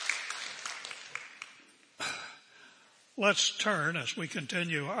Let's turn, as we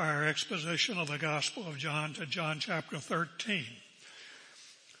continue our exposition of the Gospel of John, to John chapter 13.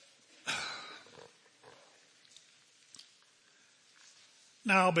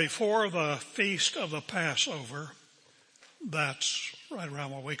 Now, before the feast of the Passover, that's right around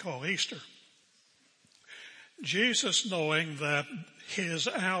what we call Easter, Jesus, knowing that his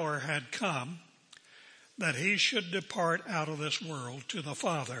hour had come, that he should depart out of this world to the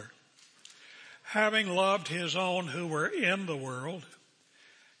Father, having loved his own who were in the world,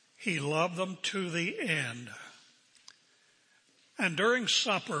 he loved them to the end. And during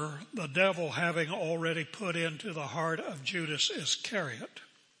supper, the devil having already put into the heart of Judas Iscariot,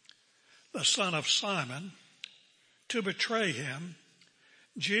 the son of Simon, to betray him,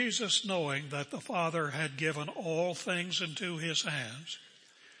 Jesus, knowing that the Father had given all things into his hands,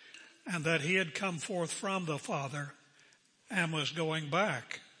 and that he had come forth from the Father and was going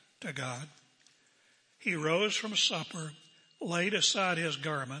back to God, he rose from supper, laid aside his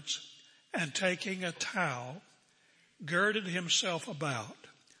garments, and taking a towel, girded himself about.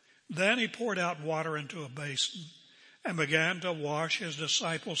 Then he poured out water into a basin and began to wash his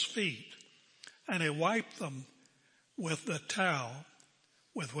disciples' feet, and he wiped them with the towel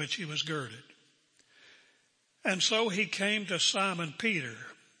with which he was girded. And so he came to Simon Peter.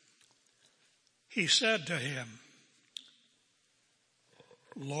 He said to him,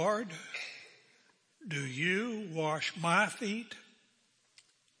 "Lord, do you wash my feet?"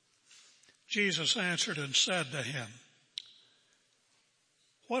 Jesus answered and said to him,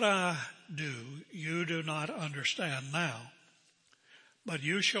 "What I do you do not understand now, but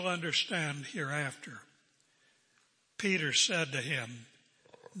you shall understand hereafter." Peter said to him,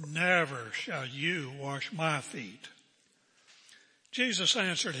 "Never shall you wash my feet." Jesus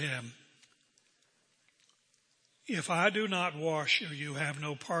answered him, "If I do not wash you, you have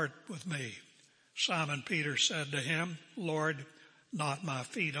no part with me." Simon Peter said to him, "Lord, not my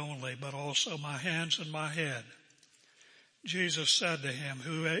feet only, but also my hands and my head." Jesus said to him,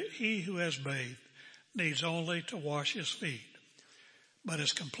 "He who has bathed needs only to wash his feet, but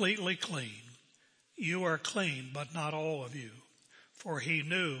is completely clean. You are clean, but not all of you." For he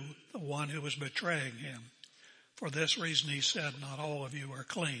knew the one who was betraying him. For this reason he said, "Not all of you are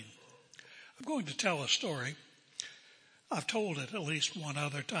clean." I'm going to tell a story. I've told it at least one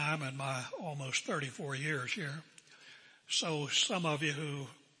other time in my almost 34 years here. So some of you who've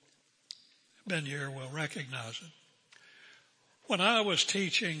been here will recognize it. When I was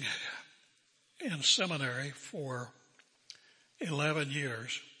teaching in seminary for 11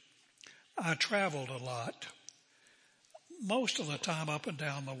 years, I traveled a lot. Most of the time up and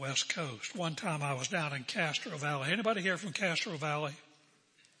down the West Coast. One time I was down in Castro Valley. Anybody here from Castro Valley?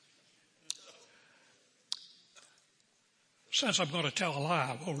 Since I'm going to tell a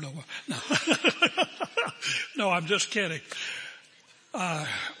lie, oh no, no, I'm just kidding.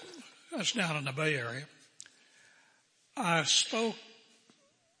 That's down in the Bay Area. I spoke,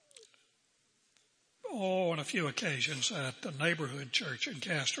 on a few occasions at the neighborhood church in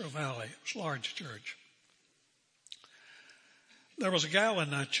Castro Valley. It was a large church. There was a gal in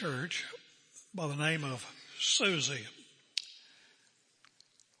that church by the name of Susie.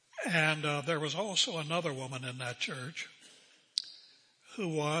 And there was also another woman in that church who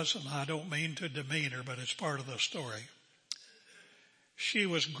was, and I don't mean to demean her, but it's part of the story. She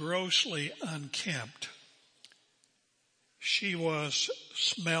was grossly unkempt. She was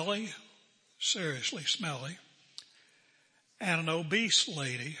smelly, seriously smelly, and an obese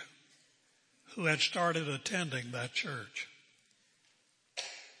lady who had started attending that church.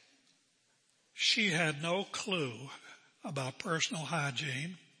 She had no clue about personal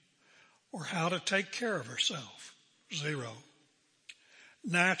hygiene or how to take care of herself. Zero.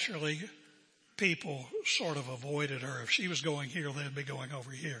 Naturally, people sort of avoided her. If she was going here, they'd be going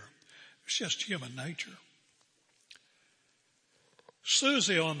over here. It's just human nature.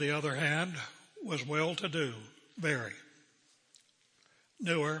 Susie, on the other hand, was well-to-do, very.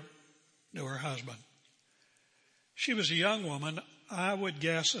 Knew her husband. She was a young woman. I would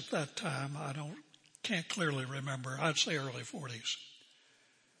guess at that time, can't clearly remember, I'd say early 40s.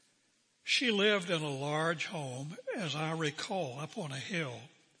 She lived in a large home, as I recall, up on a hill,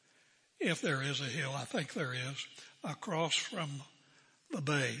 if there is a hill, I think there is, across from the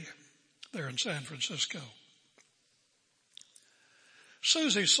bay there in San Francisco.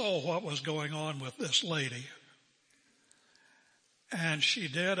 Susie saw what was going on with this lady, and she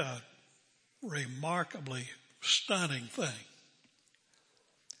did a remarkably stunning thing.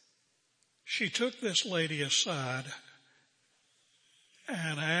 She took this lady aside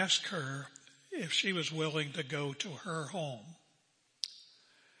and asked her if she was willing to go to her home.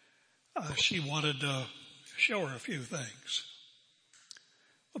 She wanted to show her a few things.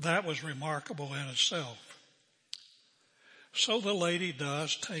 Well, that was remarkable in itself. So the lady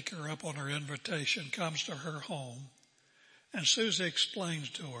does take her up on her invitation, comes to her home, and Susie explains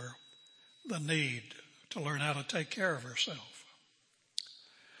to her the need to learn how to take care of herself.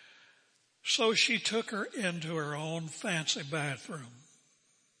 So she took her into her own fancy bathroom.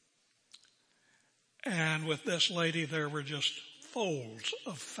 And with this lady, there were just folds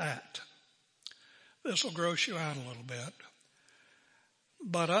of fat. This will gross you out a little bit.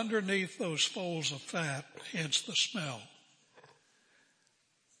 But underneath those folds of fat, hence the smell,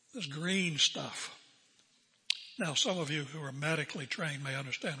 this green stuff. Now, some of you who are medically trained may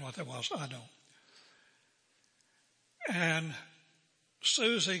understand what that was. I don't. And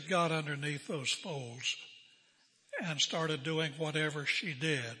Susie got underneath those folds and started doing whatever she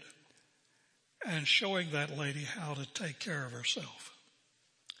did and showing that lady how to take care of herself.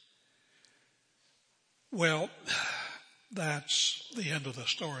 Well, that's the end of the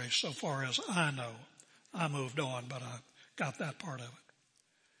story so far as I know. I moved on, but I got that part of it.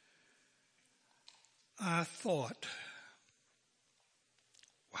 I thought,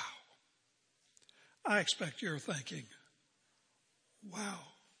 wow. I expect you're thinking, wow.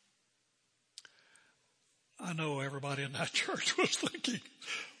 I know everybody in that church was thinking,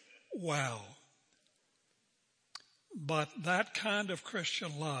 wow. But that kind of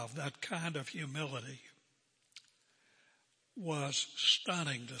Christian love, that kind of humility was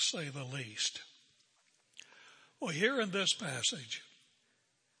stunning to say the least. Well, here in this passage,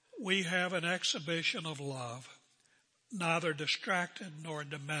 we have an exhibition of love, neither distracted nor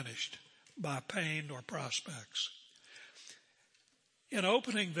diminished by pain or prospects. In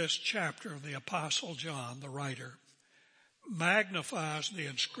opening this chapter, the Apostle John, the writer, magnifies the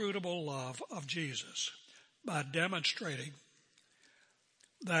inscrutable love of Jesus by demonstrating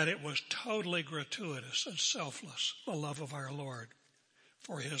that it was totally gratuitous and selfless, the love of our Lord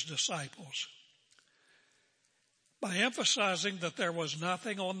for his disciples. By emphasizing that there was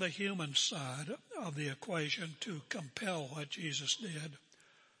nothing on the human side of the equation to compel what Jesus did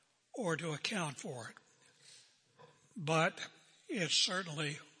or to account for it. But it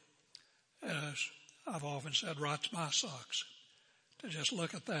certainly, as I've often said, rots my socks to just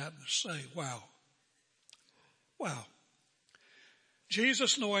look at that and say, wow. Wow.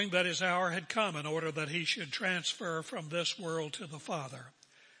 Jesus, knowing that his hour had come in order that he should transfer from this world to the Father,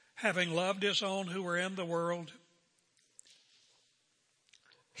 having loved his own who were in the world,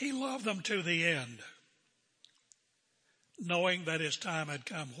 he loved them to the end, knowing that his time had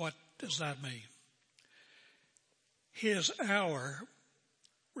come. What does that mean? His hour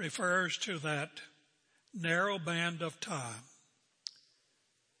refers to that narrow band of time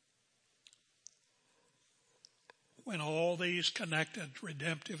when all these connected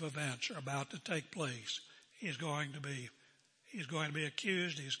redemptive events are about to take place. He's going to be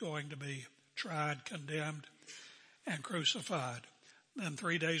accused. He's going to be tried, condemned, and crucified. Then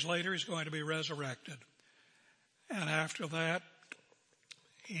 3 days later, he's going to be resurrected. And after that,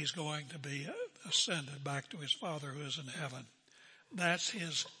 he's going to be ascended back to his Father who is in heaven. That's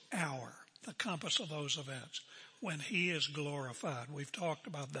his hour, the compass of those events, when he is glorified. We've talked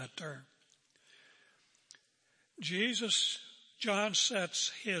about that term. John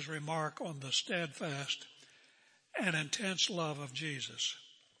sets his remark on the steadfast and intense love of Jesus.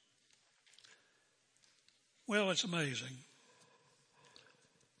 Well, it's amazing.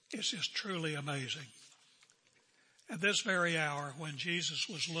 It's just truly amazing. At this very hour, when Jesus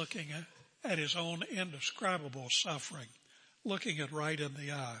was looking at his own indescribable suffering, looking it right in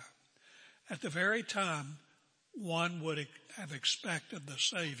the eye, at the very time one would have expected the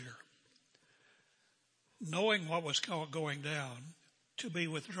Savior, knowing what was going down, to be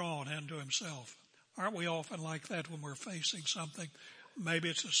withdrawn into himself. Aren't we often like that when we're facing something? Maybe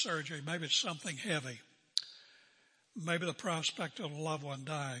it's a surgery. Maybe it's something heavy. Maybe the prospect of a loved one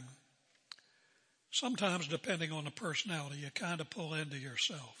dying. Sometimes, depending on the personality, you kind of pull into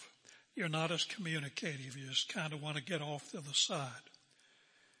yourself. You're not as communicative. You just kind of want to get off to the side.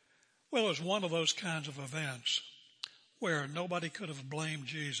 Well, it was one of those kinds of events where nobody could have blamed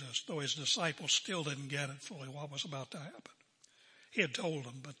Jesus, though his disciples still didn't get it fully what was about to happen. He had told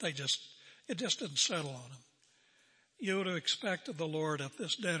them, but it just didn't settle on them. You would have expected the Lord at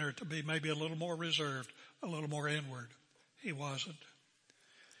this dinner to be maybe a little more reserved, a little more inward. He wasn't.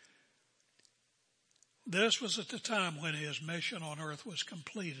 This was at the time when his mission on earth was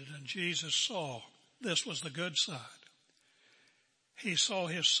completed, and Jesus saw this was the good side. He saw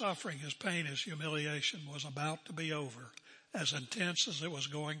his suffering, his pain, his humiliation was about to be over, as intense as it was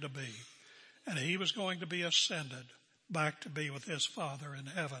going to be. And he was going to be ascended back to be with his Father in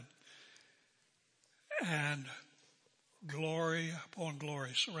heaven. and glory upon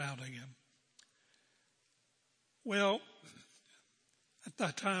glory surrounding him. Well,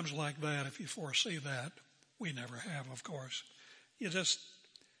 at times like that, if you foresee that, we never have, of course, you just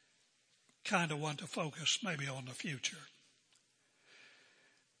kind of want to focus maybe on the future.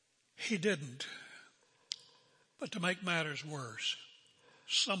 He didn't. But to make matters worse,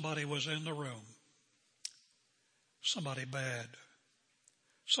 somebody was in the room. Somebody bad.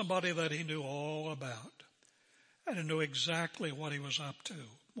 Somebody that he knew all about. And he knew exactly what he was up to.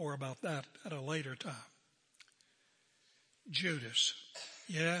 More about that at a later time. Judas.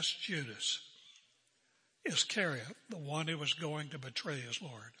 Yes, Judas. Iscariot, the one who was going to betray his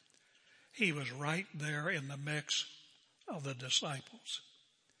Lord. He was right there in the mix of the disciples.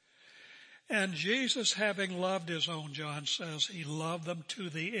 And Jesus, having loved his own, John says, he loved them to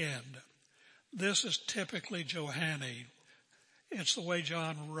the end. This is typically Johannine. It's the way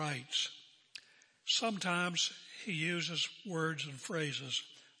John writes. Sometimes he uses words and phrases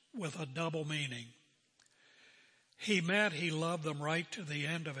with a double meaning. He meant he loved them right to the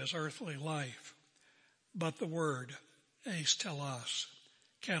end of his earthly life. But the word, eis telos,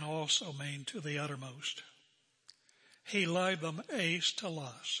 can also mean to the uttermost. He loved them eis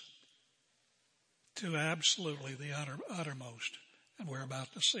telos, to absolutely the uttermost. And we're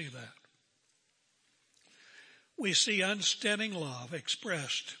about to see that. We see unstinting love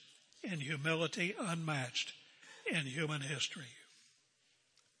expressed in humility unmatched in human history.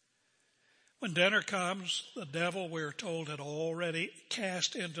 When dinner comes, the devil, we're told, had already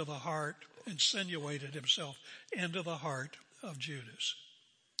cast into the heart, insinuated himself into the heart of Judas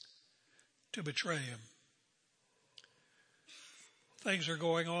to betray him. Things are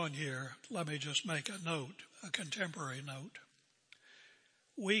going on here. Let me just make a note, a contemporary note.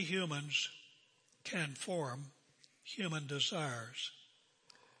 We humans can form human desires.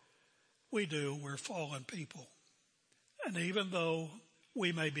 We do. We're fallen people. And even though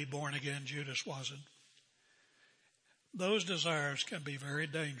we may be born again, Judas wasn't, those desires can be very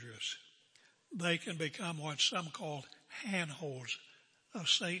dangerous. They can become what some call handholds of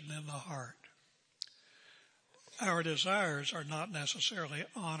Satan in the heart. Our desires are not necessarily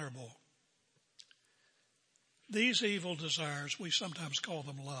honorable. These evil desires, we sometimes call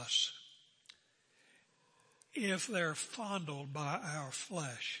them lusts. If they're fondled by our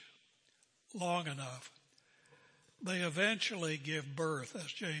flesh long enough, they eventually give birth,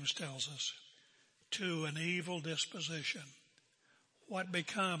 as James tells us, to an evil disposition. What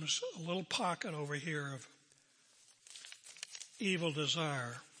becomes a little pocket over here of evil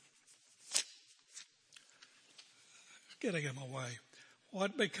desire, getting him away.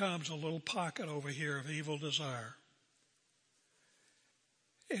 What becomes a little pocket over here of evil desire?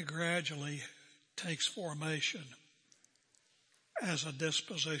 It gradually takes formation as a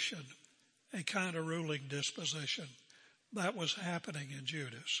disposition, a kind of ruling disposition. That was happening in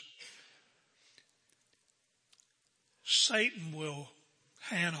Judas. Satan will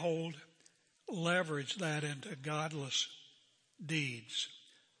handhold, leverage that into godless deeds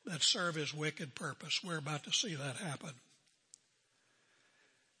that serve his wicked purpose. We're about to see that happen.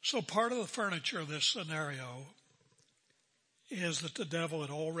 So part of the furniture of this scenario is that the devil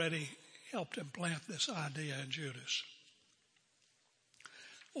had already helped implant this idea in Judas.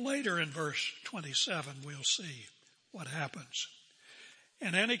 Later in verse 27, we'll see what happens.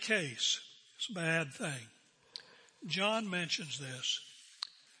 In any case, it's a bad thing. John mentions this.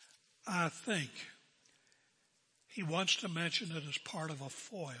 I think he wants to mention it as part of a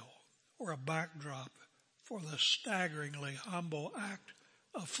foil or a backdrop for the staggeringly humble act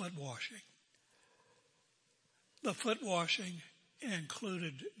of foot washing. The foot washing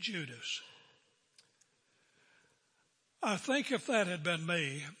included Judas. I think if that had been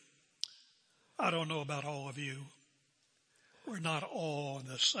me, I don't know about all of you, we're not all in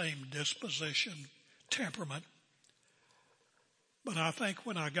the same disposition, temperament, but I think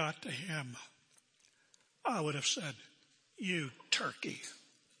when I got to him, I would have said, "You turkey,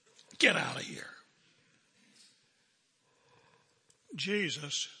 get out of here."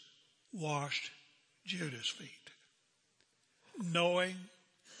 Jesus washed Judas' feet, knowing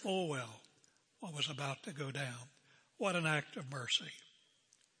full well what was about to go down. What an act of mercy.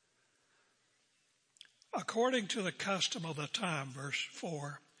 According to the custom of the time, verse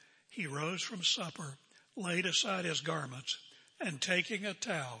 4, he rose from supper, laid aside his garments, and taking a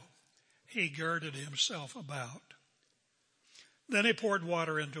towel, he girded himself about. Then he poured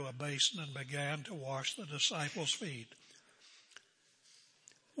water into a basin and began to wash the disciples' feet.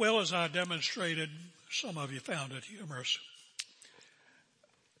 Well, as I demonstrated, some of you found it humorous.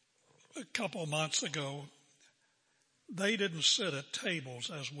 A couple months ago, they didn't sit at tables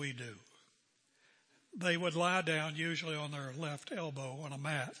as we do. they would lie down, usually on their left elbow, on a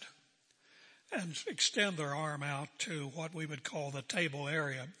mat and extend their arm out to what we would call the table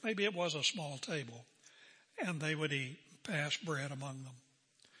area. Maybe it was a small table, and they would eat, pass bread among them.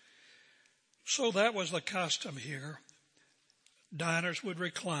 So that was the custom here. Diners would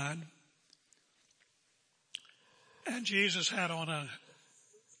recline, and Jesus had on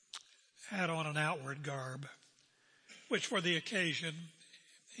an outward garb, which for the occasion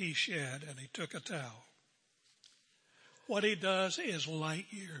he shed, and he took a towel. What he does is light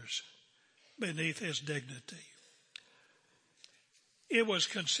years beneath his dignity. It was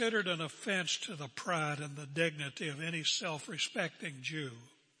considered an offense to the pride and the dignity of any self-respecting Jew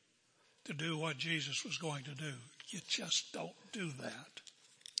to do what Jesus was going to do. You just don't do that.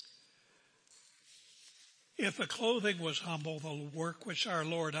 If the clothing was humble, the work which our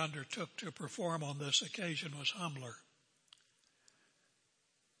Lord undertook to perform on this occasion was humbler.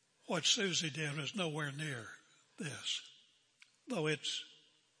 What Susie did was nowhere near this, though it's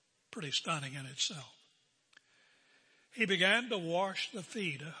pretty stunning in itself. He began to wash the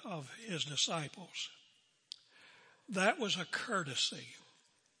feet of his disciples. That was a courtesy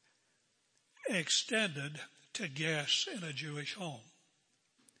extended to guests in a Jewish home.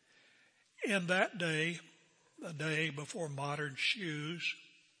 In that day, the day before modern shoes,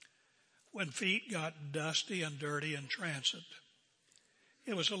 when feet got dusty and dirty in transit,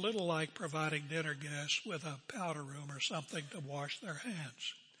 it was a little like providing dinner guests with a powder room or something to wash their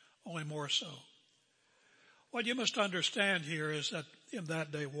hands, only more so. What you must understand here is that in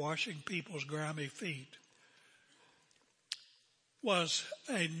that day, washing people's grimy feet was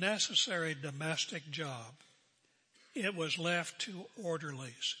a necessary domestic job. It was left to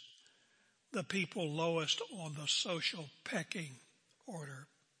orderlies, the people lowest on the social pecking order.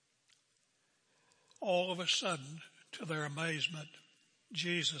 All of a sudden, to their amazement,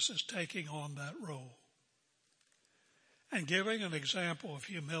 Jesus is taking on that role and giving an example of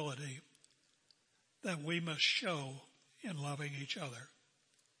humility that we must show in loving each other.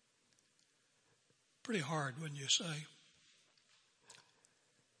 Pretty hard, wouldn't you say?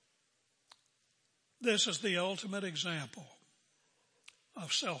 This is the ultimate example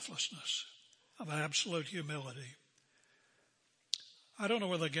of selflessness, of absolute humility. I don't know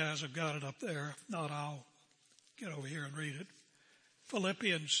whether the guys have got it up there. If not, I'll get over here and read it.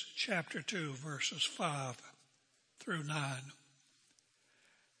 Philippians chapter 2, verses 5 through 9.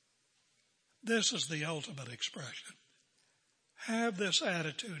 This is the ultimate expression. Have this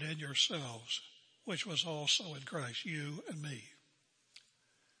attitude in yourselves, which was also in Christ, you and me,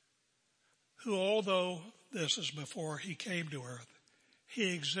 who, although this is before he came to earth,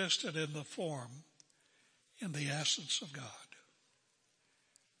 he existed in the form, in the essence of God.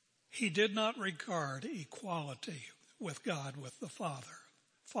 He did not regard equality with God, with the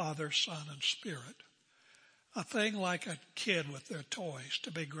Father, Son, and Spirit, a thing like a kid with their toys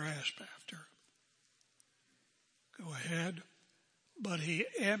to be grasped after. Go ahead. But he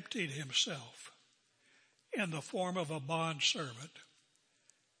emptied himself in the form of a bondservant,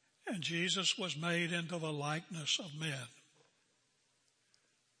 and Jesus was made into the likeness of men.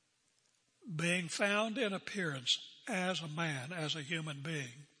 Being found in appearance as a man, as a human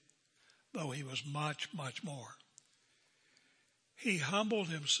being, though he was much, much more. He humbled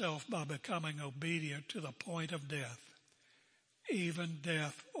himself by becoming obedient to the point of death, even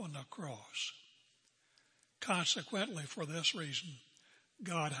death on the cross. Consequently, for this reason,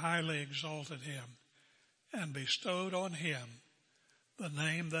 God highly exalted him and bestowed on him the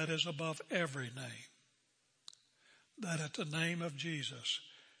name that is above every name, that at the name of Jesus,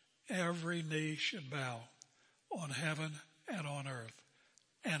 every knee should bow on heaven and on earth,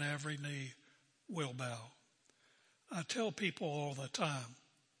 and every knee will bow. I tell people all the time,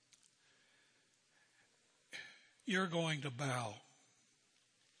 you're going to bow.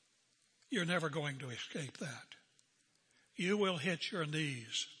 You're never going to escape that. You will hit your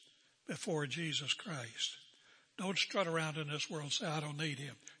knees before Jesus Christ. Don't strut around in this world and say, I don't need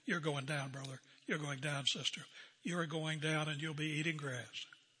him. You're going down, brother. You're going down, sister. You're going down and you'll be eating grass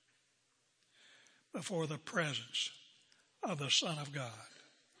before the presence of the Son of God.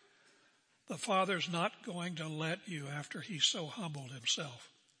 The Father's not going to let you, after he so humbled himself,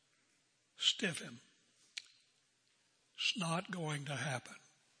 stiff him. It's not going to happen.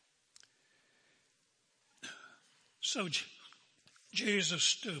 So Jesus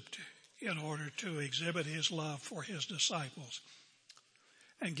stooped in order to exhibit his love for his disciples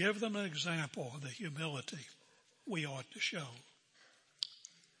and give them an example of the humility we ought to show.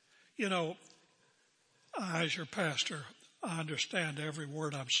 You know, as your pastor, I understand every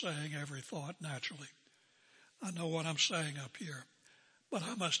word I'm saying, every thought naturally. I know what I'm saying up here. But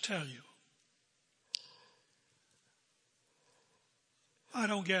I must tell you, I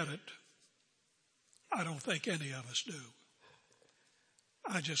don't get it. I don't think any of us do.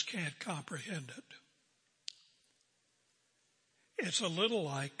 I just can't comprehend it. It's a little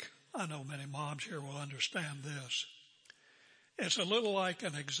like, I know many moms here will understand this. It's a little like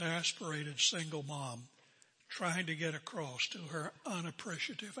an exasperated single mom trying to get across to her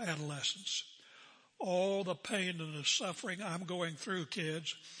unappreciative adolescents all the pain and the suffering I'm going through,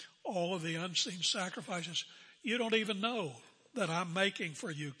 kids, all of the unseen sacrifices you don't even know that I'm making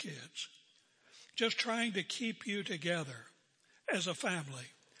for you kids. Just trying to keep you together as a family.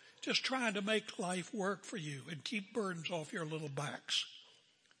 Just trying to make life work for you and keep burdens off your little backs.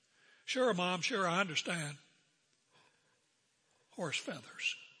 Sure, Mom, sure, I understand. Horse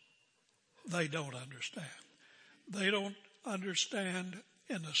feathers. They don't understand. They don't understand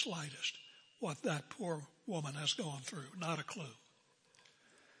in the slightest what that poor woman has gone through. Not a clue.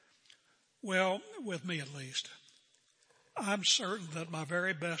 Well, with me at least, I'm certain that my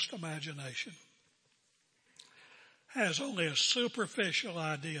very best imagination has only a superficial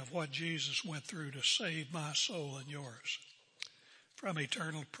idea of what Jesus went through to save my soul and yours from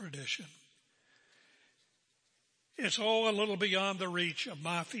eternal perdition. It's all a little beyond the reach of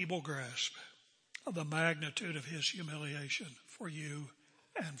my feeble grasp of the magnitude of his humiliation for you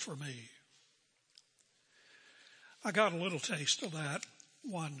and for me. I got a little taste of that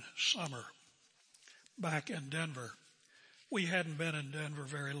one summer back in Denver. We hadn't been in Denver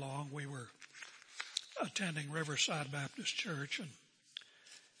very long. We were attending Riverside Baptist Church, and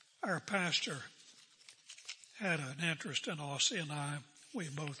our pastor had an interest in Aussie and I. We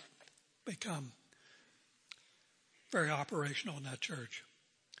both become very operational in that church.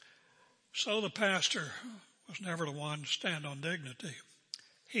 So the pastor was never the one to stand on dignity.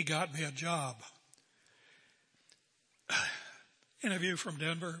 He got me a job. Any of you from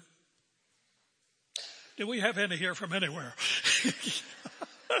Denver? Do we have any here from anywhere?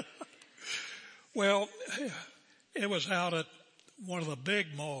 Well, it was out at one of the big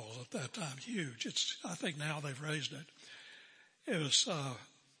malls at that time, huge. I think now they've raised it. It was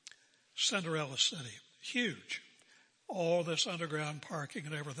Cinderella City, huge. All this underground parking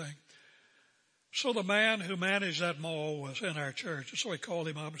and everything. So the man who managed that mall was in our church. So he called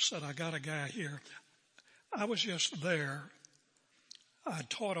him up and said, I got a guy here. I was just there. I'd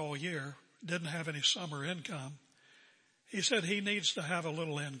taught all year, didn't have any summer income. He said he needs to have a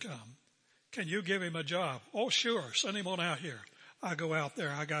little income. Can you give him a job? Oh, sure. Send him on out here. I go out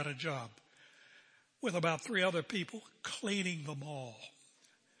there. I got a job with about 3 other people cleaning the mall,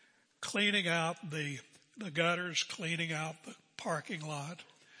 cleaning out the gutters, cleaning out the parking lot.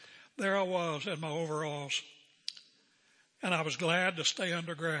 There I was in my overalls, and I was glad to stay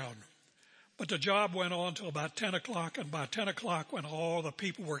underground. But the job went on till about 10 o'clock, and by 10 o'clock when all the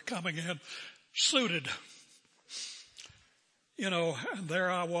people were coming in, suited, and there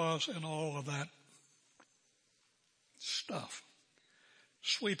I was in all of that stuff,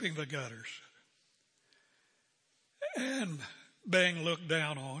 sweeping the gutters and being looked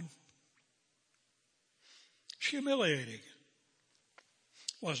down on. It's humiliating.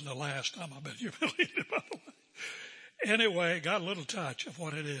 Wasn't the last time I've been humiliated, by the way. Anyway, got a little touch of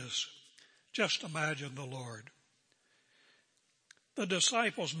what it is. Just imagine the Lord. The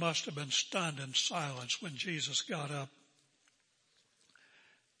disciples must have been stunned in silence when Jesus got up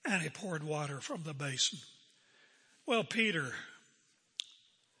and he poured water from the basin. Well, Peter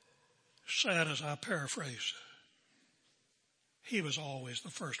said, as I paraphrase, he was always the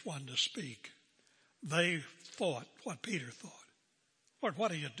first one to speak. They thought what Peter thought. Lord,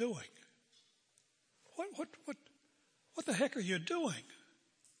 what are you doing? What the heck are you doing?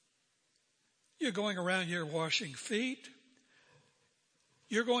 You're going around here washing feet?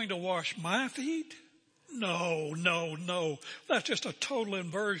 You're going to wash my feet? No. That's just a total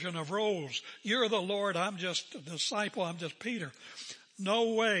inversion of roles. You're the Lord. I'm just a disciple. I'm just Peter.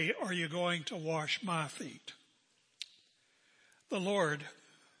 No way are you going to wash my feet. The Lord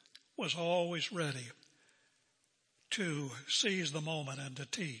was always ready to seize the moment and to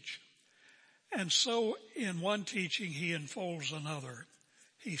teach. And so in one teaching, he unfolds another.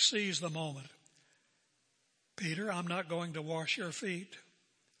 He sees the moment. Peter, I'm not going to wash your feet.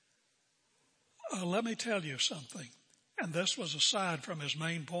 Let me tell you something. And this was aside from his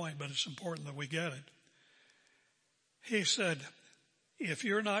main point, but it's important that we get it. He said, if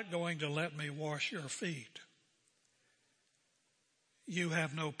you're not going to let me wash your feet, you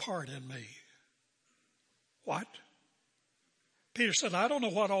have no part in me. What? Peter said, I don't know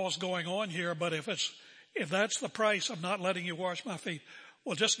what all is going on here, but if that's the price of not letting you wash my feet,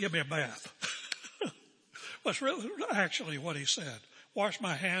 well, just give me a bath. That's really actually what he said. Wash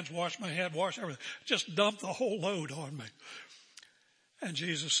my hands, wash my head, wash everything. Just dump the whole load on me. And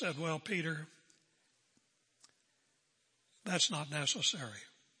Jesus said, well, Peter, that's not necessary.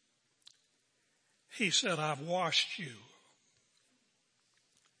 He said, I've washed you.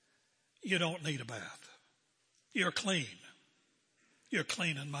 You don't need a bath. You're clean. You're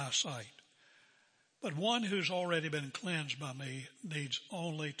clean in my sight. But one who's already been cleansed by me needs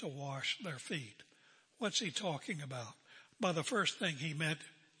only to wash their feet. What's he talking about? By the first thing he meant,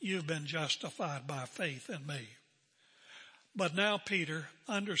 you've been justified by faith in me. But now, Peter,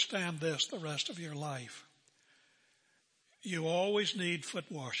 understand this the rest of your life. You always need foot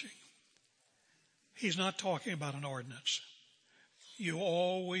washing. He's not talking about an ordinance. You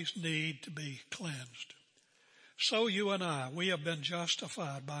always need to be cleansed. So you and I, we have been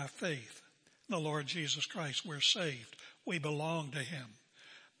justified by faith in the Lord Jesus Christ. We're saved. We belong to him.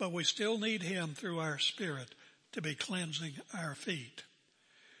 But we still need him through our spirit to be cleansing our feet.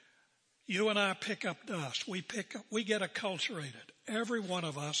 You and I pick up dust. We get acculturated. Every one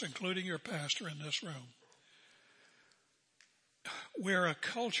of us, including your pastor in this room. We're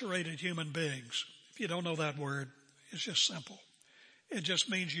acculturated human beings. If you don't know that word, it's just simple. It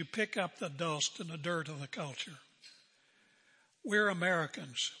just means you pick up the dust and the dirt of the culture. We're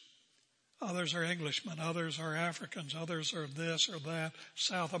Americans. Others are Englishmen. Others are Africans. Others are this or that.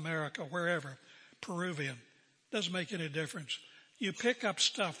 South America, wherever. Peruvian. Doesn't make any difference. You pick up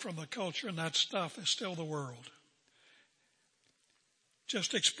stuff from the culture and that stuff is still the world.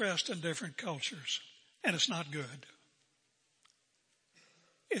 Just expressed in different cultures. And it's not good.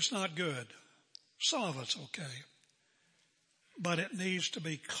 It's not good. Some of it's okay. But it needs to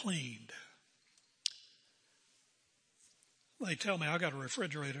be cleaned. They tell me, I got a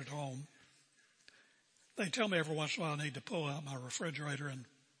refrigerator at home. They tell me every once in a while I need to pull out my refrigerator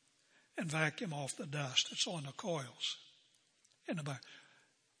and vacuum off the dust. It's on the coils in the back.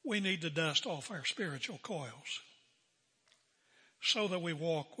 We need to dust off our spiritual coils so that we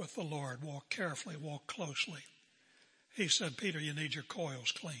walk with the Lord, walk carefully, walk closely. He said, Peter, you need your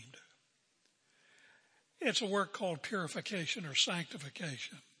coils cleaned. It's a work called purification or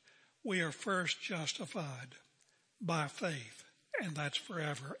sanctification. We are first justified by faith, and that's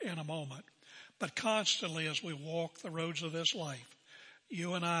forever in a moment. But constantly as we walk the roads of this life,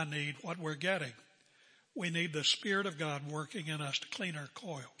 you and I need what we're getting. We need the Spirit of God working in us to clean our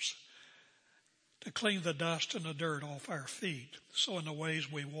coils, to clean the dust and the dirt off our feet, so in the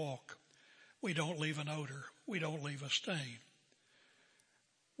ways we walk, we don't leave an odor, we don't leave a stain.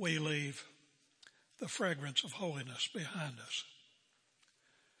 We leave the fragrance of holiness behind us.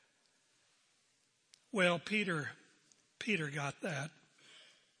 Well, Peter got that.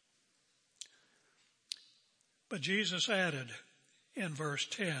 But Jesus added in verse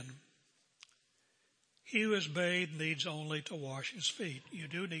 10, he who is bathed needs only to wash his feet. You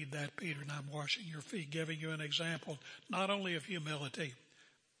do need that, Peter, and I'm washing your feet, giving you an example, not only of humility,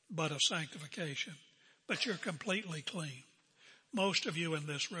 but of sanctification. But you're completely clean. Most of you in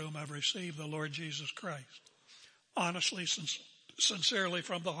this room have received the Lord Jesus Christ. Honestly, sincerely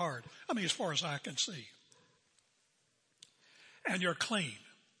from the heart. I mean, as far as I can see. And you're clean.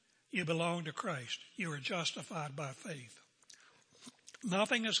 You belong to Christ. You are justified by faith.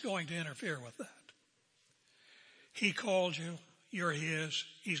 Nothing is going to interfere with that. He called you. You're his.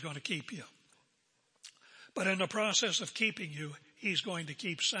 He's going to keep you. But in the process of keeping you, he's going to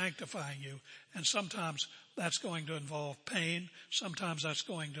keep sanctifying you. And sometimes that's going to involve pain. Sometimes that's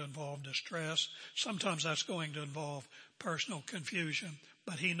going to involve distress. Sometimes that's going to involve personal confusion.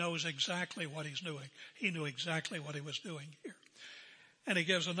 But he knows exactly what he's doing. He knew exactly what he was doing here. And he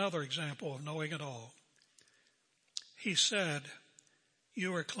gives another example of knowing it all. He said,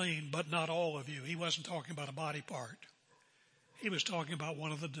 you are clean, but not all of you. He wasn't talking about a body part. He was talking about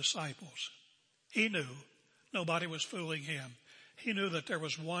one of the disciples. He knew nobody was fooling him. He knew that there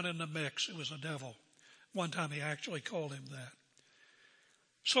was one in the mix. It was a devil. One time he actually called him that.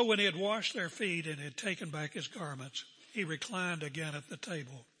 So when he had washed their feet and had taken back his garments, he reclined again at the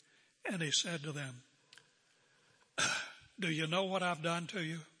table. And he said to them, do you know what I've done to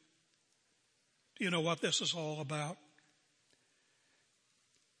you? Do you know what this is all about?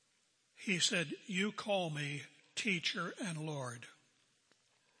 He said, you call me teacher and Lord.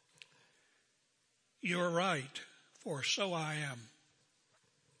 You're right, for so I am.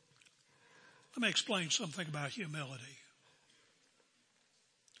 Let me explain something about humility.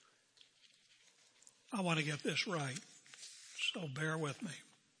 I want to get this right, so bear with me.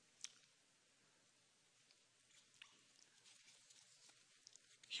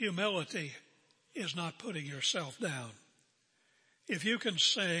 Humility is not putting yourself down. If you can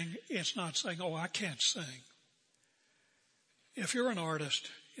sing, it's not saying, oh, I can't sing. If you're an artist,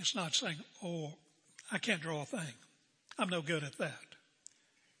 it's not saying, oh, I can't draw a thing. I'm no good at that.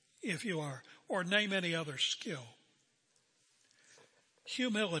 if you are, or name any other skill.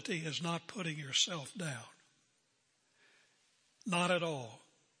 Humility is not putting yourself down. Not at all.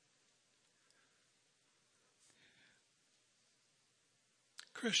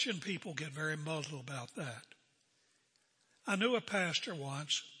 Christian people get very muddled about that. I knew a pastor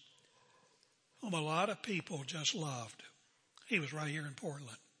once whom a lot of people just loved. He was right here in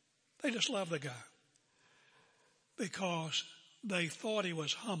Portland. They just loved the guy because they thought he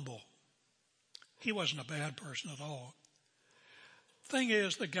was humble. He wasn't a bad person at all. Thing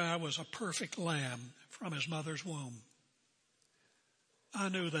is, the guy was a perfect lamb from his mother's womb. I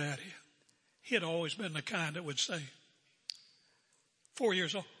knew that. He had always been the kind that would say, 4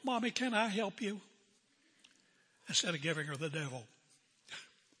 years old, Mommy, can I help you? Instead of giving her the devil.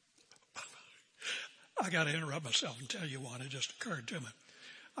 I got to interrupt myself and tell you one. It just occurred to me.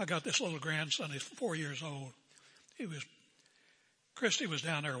 I got this little grandson. He's 4 years old. Christy was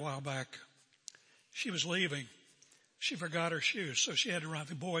down there a while back. She was leaving. She forgot her shoes, so she had to run.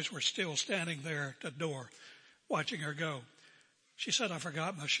 The boys were still standing there at the door watching her go. She said, I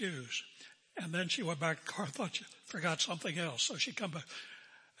forgot my shoes. And then she went back to the car, thought she forgot something else. So she come back,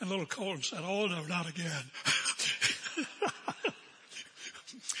 and little Colton said, oh, no, not again.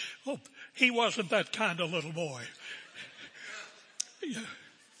 Well, he wasn't that kind of little boy. Yeah.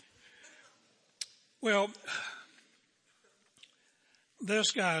 Well,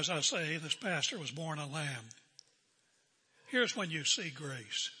 this guy, as I say, this pastor was born a lamb. Here's when you see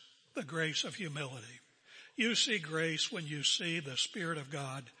grace, the grace of humility. You see grace when you see the Spirit of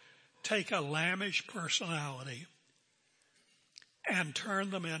God take a lambish personality and turn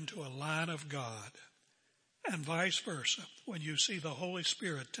them into a lion of God, and vice versa. When you see the Holy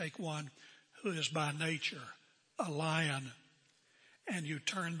Spirit take one who is by nature a lion and you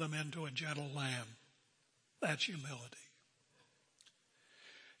turn them into a gentle lamb. That's humility.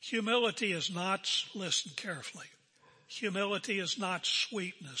 Humility is not, listen carefully, humility is not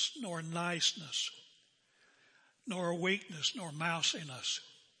sweetness, nor niceness, nor weakness, nor mousiness.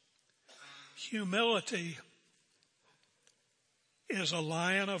 Humility is a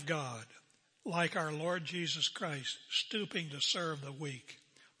lion of God, like our Lord Jesus Christ, stooping to serve the weak,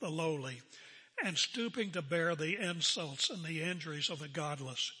 the lowly, and stooping to bear the insults and the injuries of the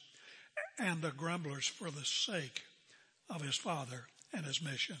godless and the grumblers for the sake of his Father and his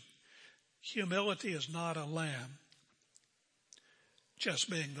mission. Humility is not a lamb just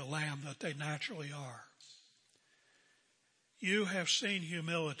being the lamb that they naturally are. You have seen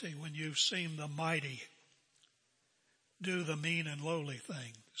humility when you've seen the mighty do the mean and lowly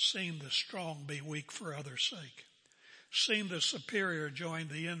thing, seen the strong be weak for others' sake, seen the superior join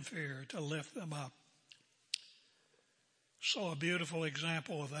the inferior to lift them up. Saw a beautiful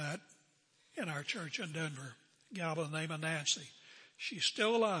example of that in our church in Denver. A gal by the name of Nancy. She's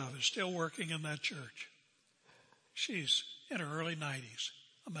still alive and still working in that church. She's in her early 90s.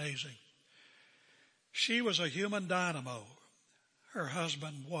 Amazing. She was a human dynamo. Her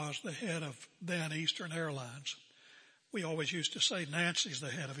husband was the head of then Eastern Airlines. We always used to say Nancy's the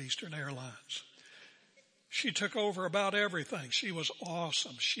head of Eastern Airlines. She took over about everything. She was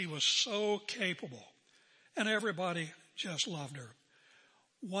awesome. She was so capable. And everybody just loved her.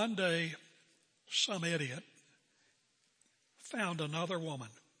 One day, some idiot found another woman.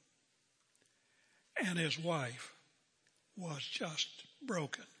 And his wife was just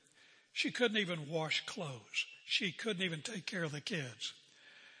broken. She couldn't even wash clothes. She couldn't even take care of the kids.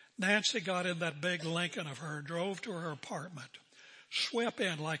 Nancy got in that big Lincoln of her, drove to her apartment, swept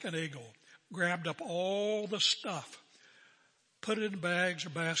in like an eagle, grabbed up all the stuff, put it in bags or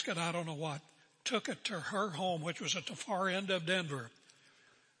basket, I don't know what, took it to her home, which was at the far end of Denver,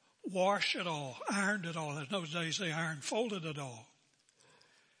 washed it all, ironed it all. In those days they ironed, folded it all,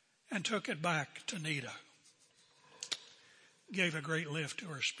 and took it back to Nita. Gave a great lift to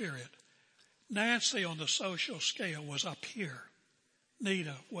her spirit. Nancy on the social scale was up here.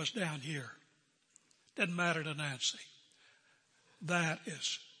 Nita was down here. Didn't matter to Nancy. That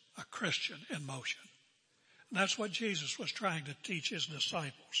is a Christian in motion. And that's what Jesus was trying to teach his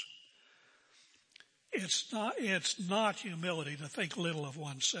disciples. It's not humility to think little of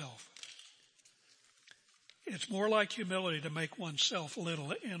oneself. It's more like humility to make oneself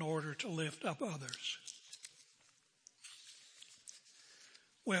little in order to lift up others.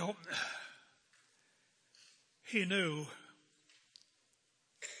 Well, he knew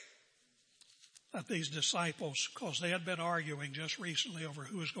that these disciples, because they had been arguing just recently over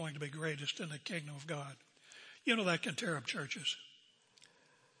who was going to be greatest in the kingdom of God. You know that can tear up churches.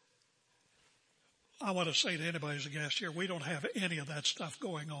 I want to say to anybody who's a guest here, we don't have any of that stuff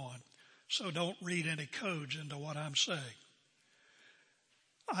going on. So don't read any codes into what I'm saying.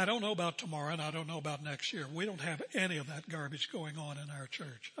 I don't know about tomorrow, and I don't know about next year. We don't have any of that garbage going on in our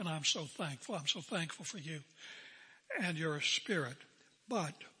church, and I'm so thankful. I'm so thankful for you and your spirit.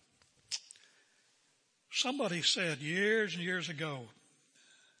 But somebody said years and years ago,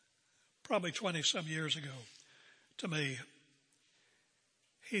 probably 20-some years ago, to me,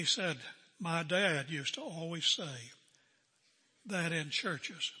 he said, my dad used to always say that in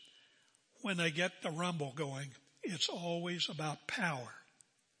churches, when they get the rumble going, it's always about power.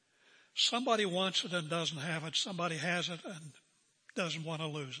 Somebody wants it and doesn't have it. Somebody has it and doesn't want to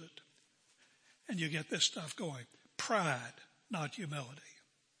lose it. And you get this stuff going. Pride, not humility.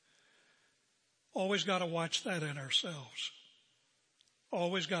 Always got to watch that in ourselves.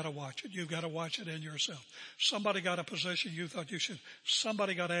 Always got to watch it. You've got to watch it in yourself. Somebody got a position you thought you should.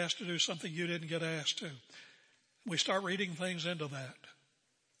 Somebody got asked to do something you didn't get asked to. We start reading things into that.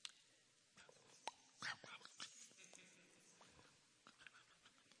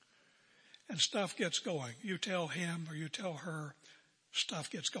 And stuff gets going. You tell him or you tell her, stuff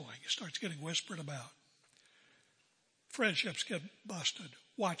gets going. It starts getting whispered about. Friendships get busted.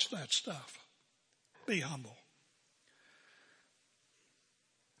 Watch that stuff. Be humble.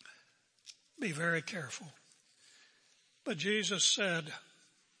 Be very careful. But Jesus said,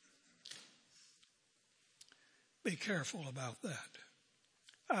 be careful about that.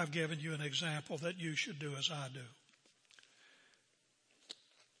 I've given you an example that you should do as I do.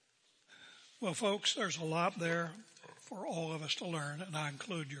 Well, folks, there's a lot there for all of us to learn, and I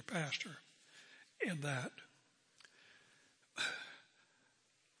include your pastor in that.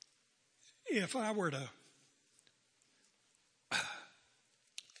 If I were to,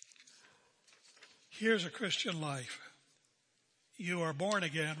 here's a Christian life. You are born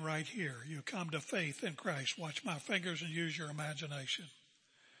again right here. You come to faith in Christ. Watch my fingers and use your imagination.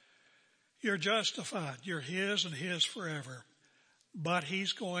 You're justified. You're His and His forever. But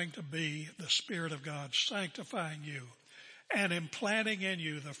He's going to be the Spirit of God sanctifying you and implanting in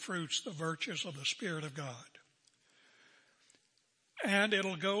you the fruits, the virtues of the Spirit of God. And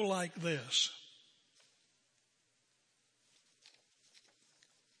it'll go like this.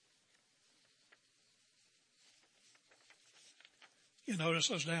 You notice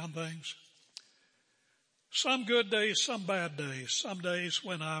those down things? Some good days, some bad days. Some days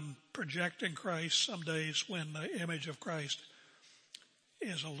when I'm projecting Christ, some days when the image of Christ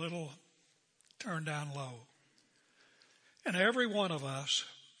is a little turned down low. And every one of us,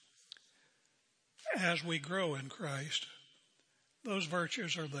 as we grow in Christ, those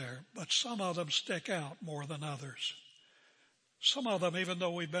virtues are there, but some of them stick out more than others. Some of them, even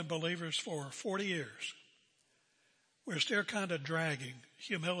though we've been believers for 40 years, we're still kind of dragging.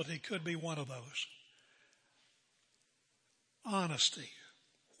 Humility could be one of those. Honesty,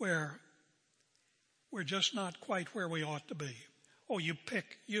 where we're just not quite where we ought to be. Oh, you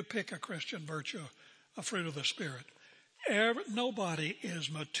pick a Christian virtue, a fruit of the Spirit. Nobody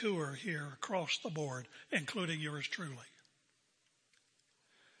is mature here across the board, including yours truly.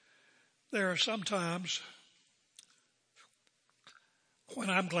 There are some times when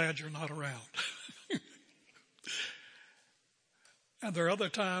I'm glad you're not around. And there are other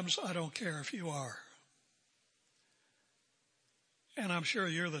times I don't care if you are. And I'm sure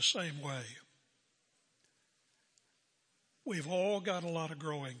you're the same way. We've all got a lot of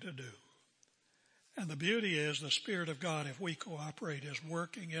growing to do. And the beauty is the Spirit of God, if we cooperate, is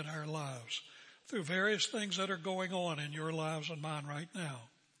working in our lives through various things that are going on in your lives and mine right now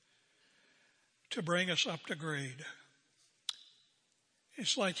to bring us up to grade.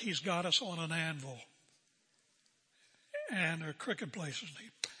 It's like He's got us on an anvil and there are crooked places.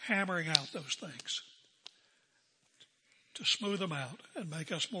 He's hammering out those things to smooth them out and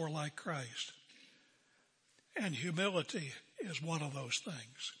make us more like Christ. And humility is one of those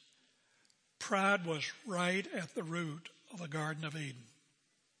things. Pride was right at the root of the Garden of Eden.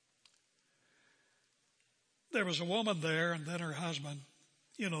 There was a woman there and then her husband,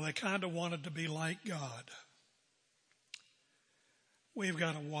 they kind of wanted to be like God. We've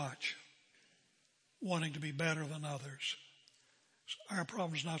got to watch wanting to be better than others. Our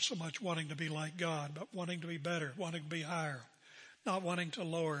problem is not so much wanting to be like God, but wanting to be better, wanting to be higher, not wanting to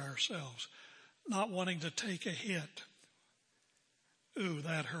lower ourselves. Not wanting to take a hit. Ooh,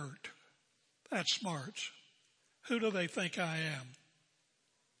 that hurt. That smarts. Who do they think I am?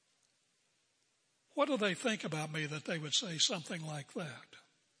 What do they think about me that they would say something like that?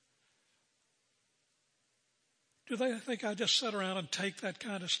 Do they think I just sit around and take that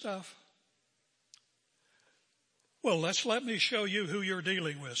kind of stuff? Well, let me show you who you're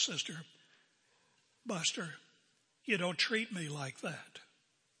dealing with, Sister Buster. You don't treat me like that.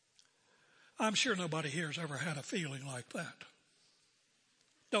 I'm sure nobody here has ever had a feeling like that.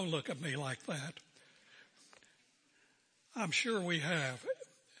 Don't look at me like that. I'm sure we have.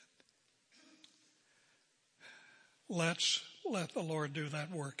 Let's let the Lord do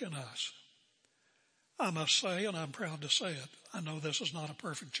that work in us. I must say, and I'm proud to say it, I know this is not a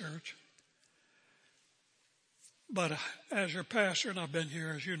perfect church. But as your pastor, and I've been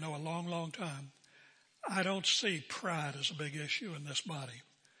here, as you know, a long, long time, I don't see pride as a big issue in this body.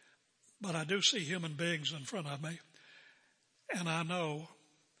 But I do see human beings in front of me. And I know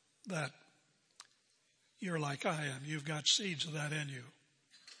that you're like I am. You've got seeds of that in you.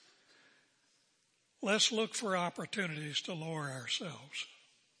 Let's look for opportunities to lower ourselves,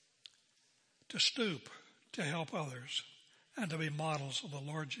 to stoop, to help others, and to be models of the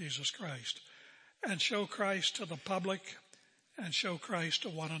Lord Jesus Christ, and show Christ to the public and show Christ to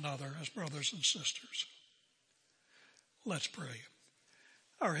one another as brothers and sisters. Let's pray.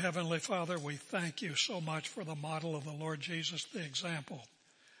 Our Heavenly Father, we thank you so much for the model of the Lord Jesus, the example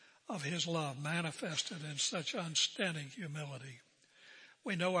of his love manifested in such unstinting humility.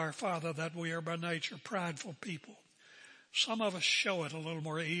 We know, our Father, that we are by nature prideful people. Some of us show it a little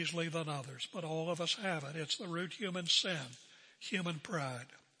more easily than others, but all of us have it. It's the root human sin, human pride.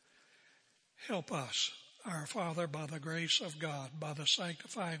 Help us, our Father, by the grace of God, by the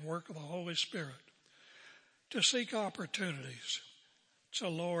sanctifying work of the Holy Spirit, to seek opportunities to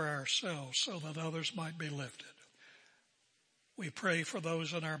lower ourselves so that others might be lifted. We pray for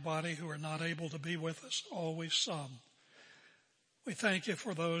those in our body who are not able to be with us, always some. We thank you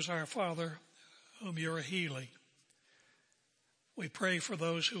for those, our Father, whom you are healing. We pray for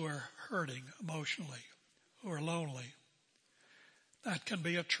those who are hurting emotionally, who are lonely. That can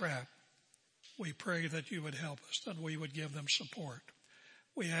be a trap. We pray that you would help us, that we would give them support.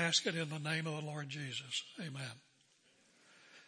 We ask it in the name of the Lord Jesus. Amen.